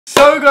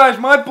So guys,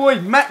 my boy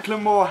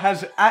Macklemore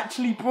has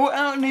actually brought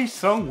out a new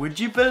song. Would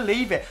you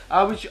believe it?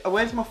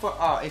 Where's my phone?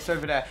 Oh, it's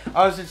over there.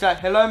 I was just like,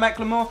 hello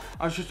Macklemore.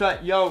 I was just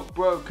like, yo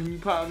bro, can you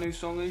put out a new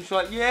song? And he's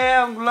like,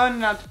 yeah, I'm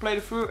learning how to play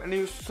the flute. And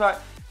he was just like,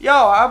 yo,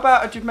 how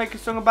about I just make a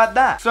song about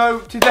that? So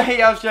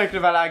today I was joking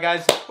about that,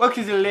 guys.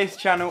 Welcome to this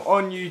channel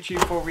on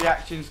YouTube for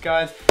reactions,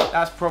 guys.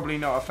 That's probably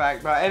not a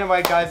fact, but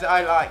anyway, guys,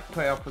 I like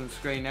putting it up on the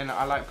screen, and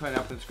I like putting it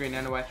up on the screen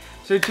anyway.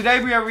 So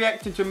today we are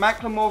reacting to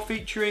Macklemore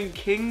featuring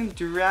King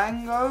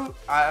Draino.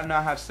 I don't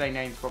know how to say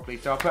names properly,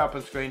 so I'll put it up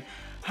on the screen.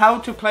 How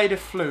to Play the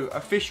Flute,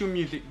 official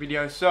music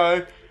video.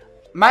 So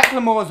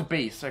Macklemore's a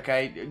beast,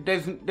 okay?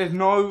 There's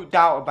no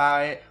doubt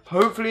about it.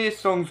 Hopefully this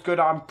song's good.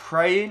 I'm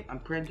praying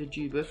to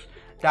Jeebus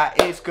that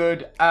it's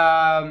good.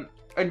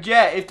 And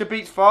yeah, if the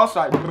beat's fast,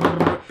 like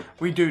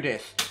we do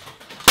this.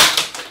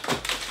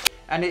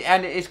 And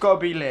it's got to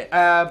be lit.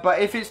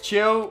 But if it's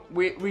chill,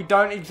 we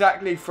don't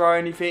exactly throw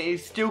anything. It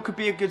still could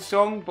be a good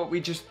song, but we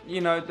just, you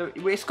know,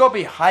 it's got to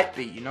be a hype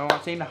beat, you know what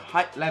I'm saying? A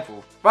hype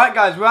level. Right,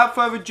 guys, without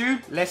further ado,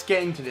 let's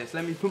get into this.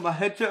 Let me put my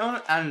headset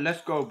on and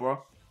let's go,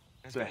 bro.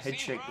 It's a head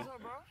shake. How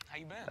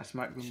you been? That's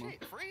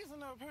Macklemore.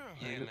 Freezing up here.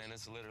 Yeah, man,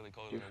 it's literally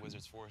colder than a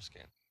wizard's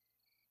foreskin.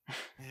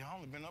 Yeah, I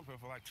only been up here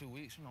for like 2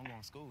 weeks. You know, I'm going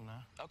to school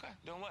now. Okay,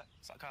 doing what?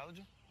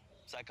 Psychology?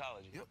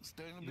 Psychology. Yep,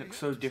 studying a bit. Looks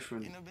so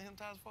different. You never been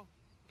hypnotized before?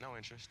 No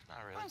interest,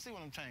 not really. I see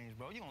what I'm changed,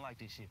 bro. You don't like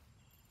this shit.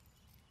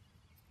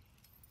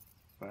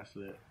 That's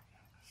lit.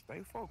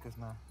 Stay focused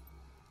now.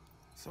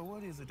 So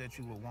what is it that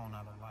you would want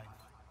out of life?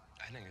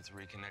 I think it's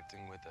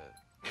reconnecting with the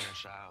inner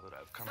child that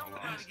I've come to Don't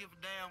lost. nobody give a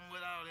damn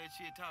what all that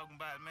shit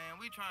talking about, man.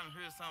 We trying to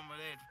hear some of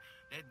that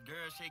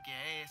girl shake your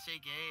ass,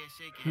 shake your ass,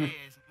 shake your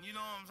ass. You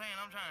know what I'm saying?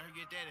 I'm trying to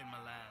get that in my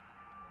life.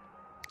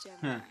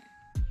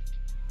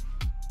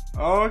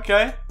 Oh,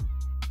 okay.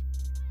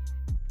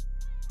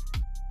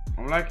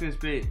 I'm liking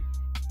this beat.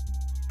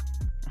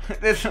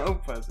 There's no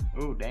person.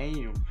 Oh,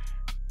 damn. Damn,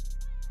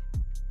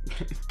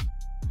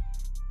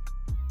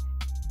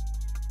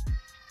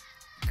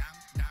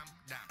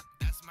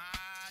 that's my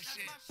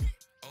shit.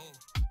 Oh,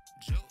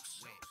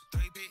 juice,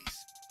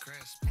 3-piece,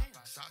 crisp,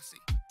 saucy,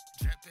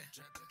 drippin',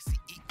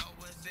 CEO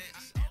with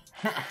this.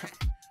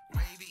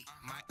 Wavy,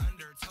 my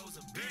undertoes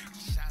a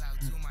bitch. Shout out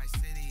to my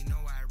city, know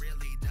I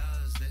really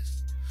does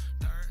this.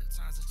 Third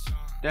time's a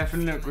charm.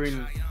 Definitely not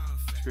green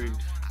screen.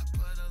 I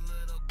put a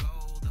little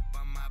gold up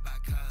on my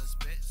back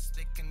bitch.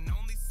 They can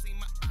only see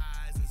my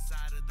eyes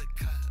inside of the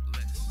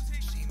cutlass.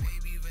 She may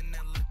be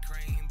vanilla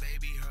cream,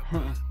 baby, her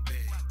butt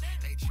big.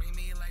 They treat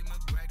me like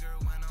McGregor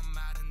when I'm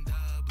out in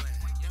Dublin.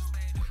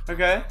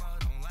 Okay.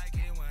 Don't like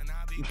it when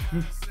I be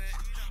cussing.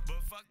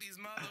 But fuck these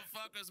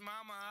motherfuckers,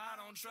 mama, I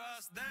don't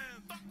trust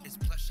them. It's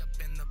plush up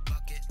in the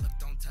bucket. Look,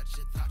 don't touch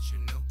it, thought you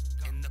knew.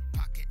 In the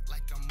pocket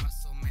like I'm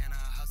Russell, man, I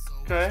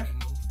hustle. Okay.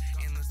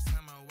 In the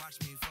summer, watch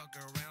me fuck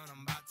around.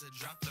 I'm about to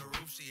drop the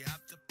roof. She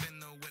hopped up in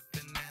the whip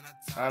and then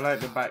I like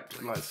the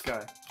back, like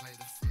sky. play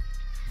the flute.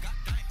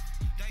 Goddamn,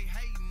 they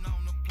hating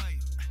on the play.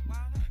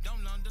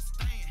 Don't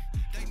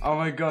understand. Oh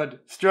my god.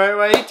 Straight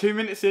away, 2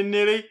 minutes in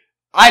nearly.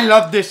 I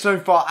love this so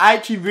far. I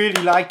actually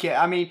really like it.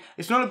 I mean,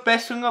 it's not the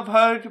best song I've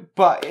heard,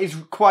 but it's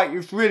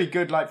really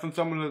good, like from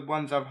some of the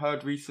ones I've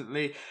heard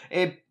recently.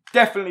 It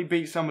definitely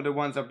beats some of the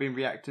ones I've been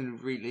reacting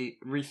really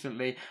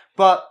recently.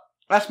 But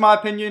that's my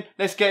opinion.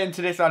 Let's get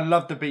into this. I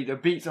love the beat. The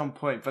beat's on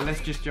point, but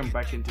let's just jump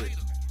back into it.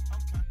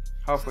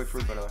 Halfway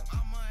through, by the way.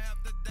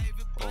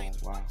 Oh,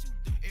 wow.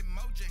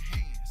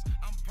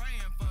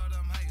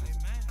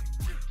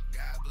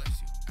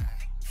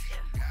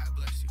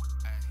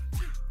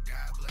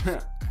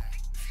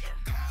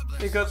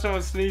 They got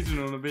someone sneezing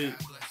on the beat.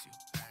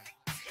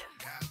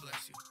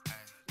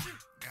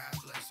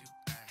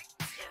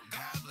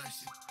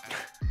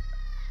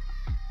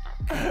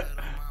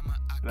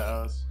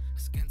 That was.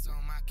 Skins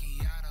on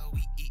macchiato,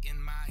 we eatin'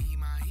 mahi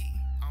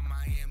on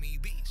Miami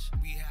Beach.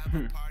 We have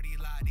a party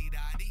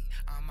la-di-da-di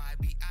on my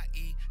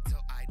B-I-E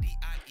till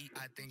I-D-I-E.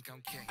 I think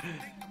I'm king.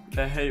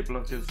 They hate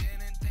blockers.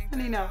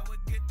 And you know.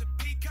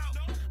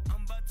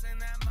 I'm butting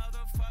that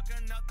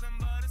motherfucker, nothing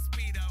but a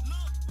speedo.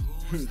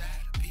 Who's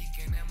that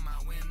peeking in my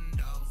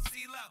window?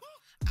 CeeLo,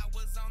 I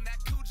was on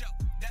that Cujo,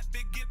 that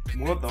big gift.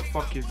 What the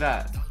fuck is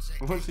that?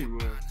 What's he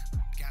wearing?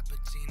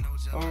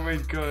 Oh my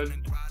god.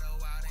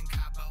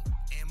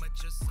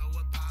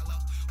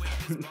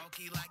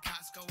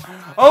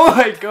 Oh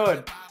my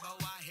god.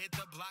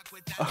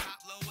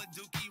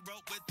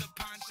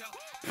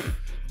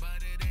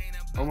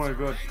 Oh my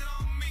god.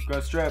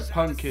 Got straight up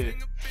punk here.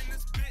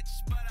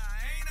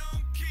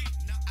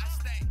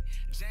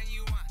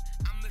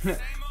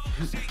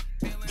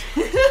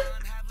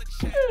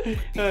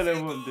 No, that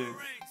won't do.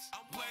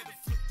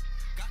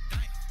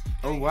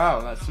 Oh wow,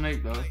 that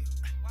snake though.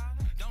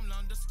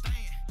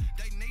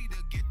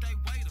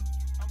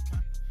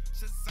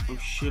 Oh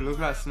shit, look at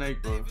that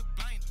snake, bro.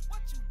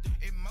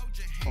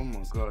 Oh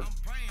my god.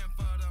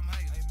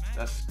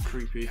 That's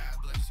creepy.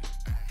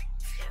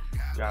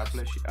 God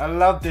bless you. I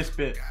love this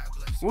bit.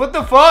 What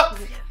the fuck?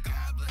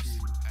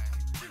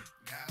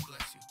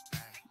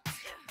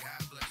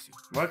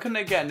 Why couldn't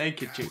they get a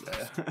naked chick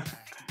there?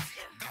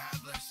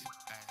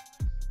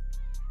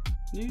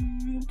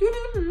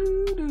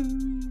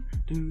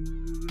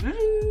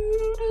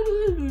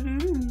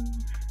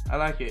 I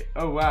like it.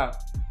 Oh wow.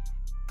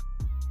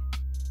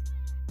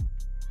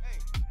 Hey.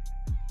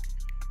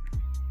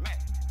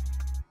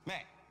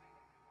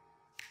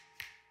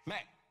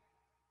 Mac.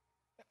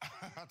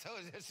 I told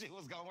you that shit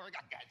was gonna work.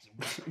 I got you,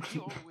 bro.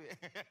 You over with.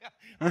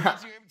 I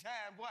got you every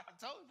time, boy. I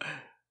told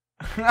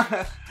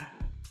you.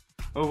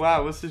 Oh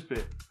wow, what's this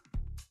bit?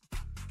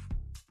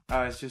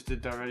 Oh, it's just the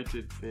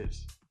directed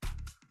bits.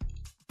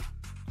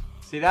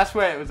 See, that's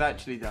where it was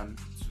actually done.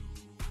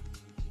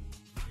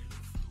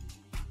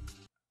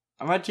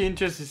 I'm actually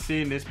interested in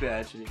seeing this bit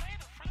actually.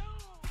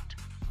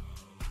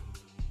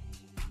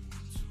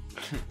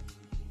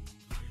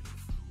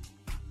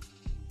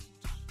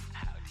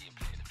 How do you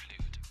play the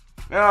flute?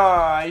 Oh,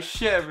 I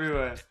shit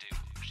everywhere.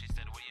 She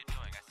said, what are you doing?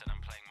 I said, I'm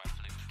playing my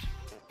flute.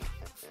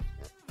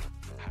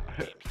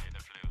 How do you play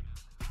the flute?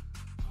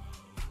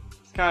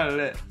 It's kind of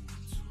lit.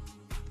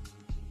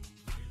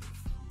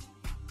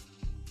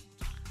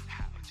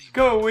 It's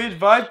got a weird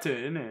vibe to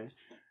it, innit?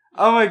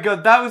 Oh my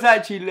god, that was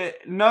actually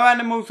lit. No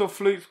animals or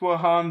flutes were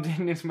harmed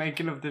in this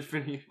making of this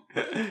video.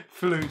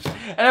 Flutes.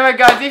 Anyway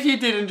guys, if you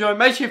did enjoy,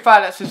 make sure you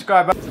find that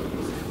subscribe button.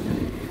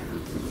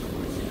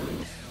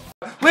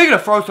 We're gonna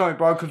throw something,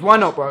 bro, because why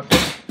not, bro?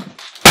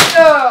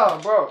 Oh,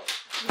 bro.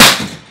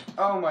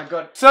 Oh my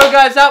god. So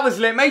guys, that was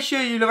lit. Make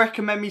sure you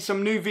recommend me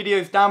some new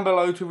videos down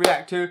below to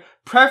react to.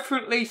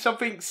 Preferably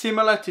something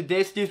similar to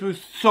this. This was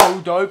so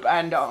dope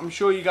and I'm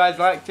sure you guys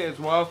liked it as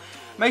well.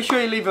 Make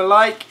sure you leave a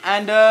like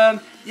and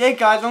yeah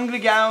guys, I'm going to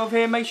get out of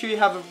here. Make sure you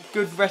have a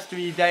good rest of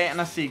your day and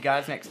I'll see you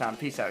guys next time.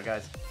 Peace out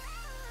guys.